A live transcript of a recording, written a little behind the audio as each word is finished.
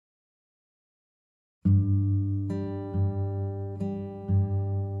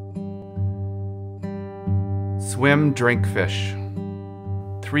Swim, drink, fish.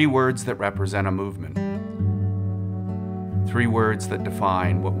 3 words that represent a movement. 3 words that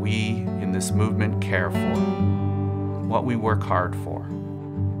define what we in this movement care for, what we work hard for,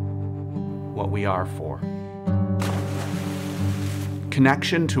 what we are for.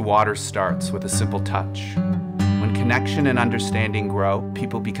 Connection to water starts with a simple touch. When connection and understanding grow,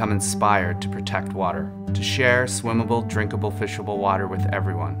 people become inspired to protect water, to share swimmable, drinkable, fishable water with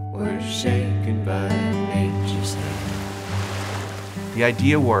everyone. We're shaken by nature's hand. The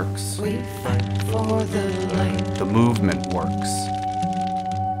idea works. We fight for the light. The movement works.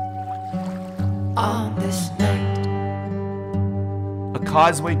 On this night, A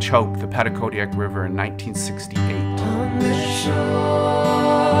causeway choked the Petitcodiac River in 1968. on the shore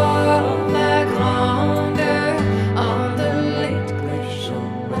of La Grande, on the late glacial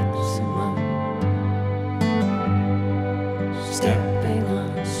maximum, stepping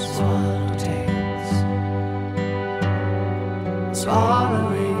on swallowtails,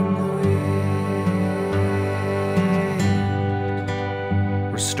 swallowing the wind.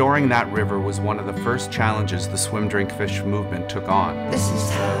 Restoring that river was one of the first challenges the Swim, Drink, Fish movement took on. This is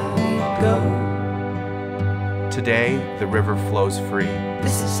how we go. Today, the river flows free.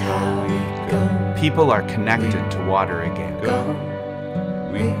 This is how we go. People are connected to water again. Go.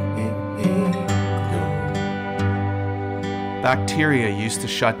 We go. Bacteria used to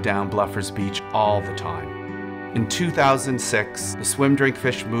shut down Bluffers Beach all the time. In 2006, the Swim, Drink,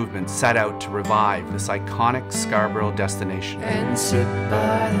 Fish movement set out to revive this iconic Scarborough destination. And sit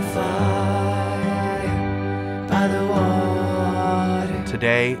by the fire, by the water.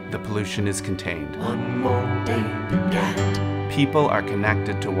 Today, the pollution is contained. One more day to get. People are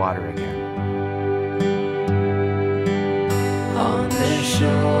connected to water again. On the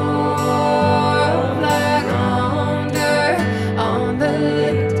shore of La Grande, on the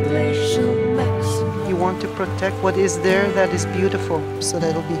late glacial maximum. You want to protect what is there that is beautiful, so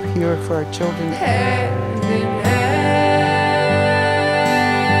that it'll be here for our children. Hand in hand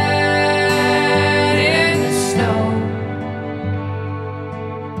in the snow.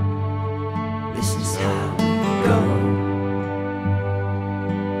 This is how we go.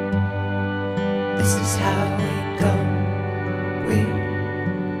 This is how we go. We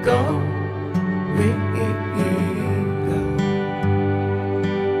go. We go.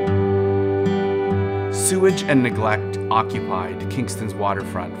 Sewage and neglect occupied Kingston's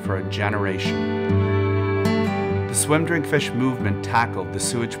waterfront for a generation. The Swim, Drink, Fish movement tackled the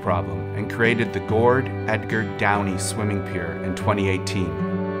sewage problem and created the Gord Edgar Downey Swimming Pier in 2018.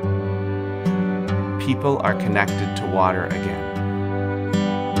 People are connected to water again.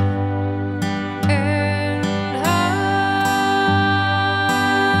 And how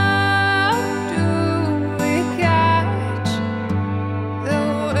do we catch the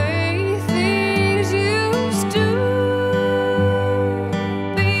way things used to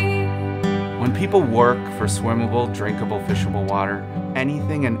be? When people work for swimmable, drinkable, fishable water,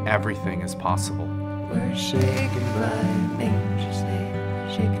 anything and everything is possible. We're shaken by nature's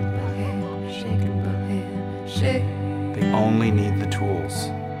hand, shaken by hand, shaken by hand, shaken. They only need the tools,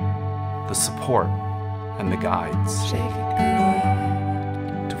 the support, and the guides Shake it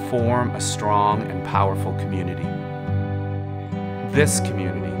good. to form a strong and powerful community. This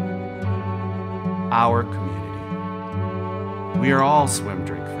community, our community. We are all swim,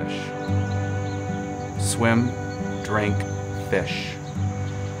 drink, fish. Swim, drink, fish.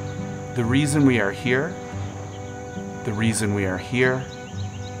 The reason we are here, the reason we are here,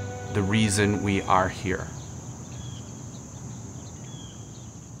 the reason we are here.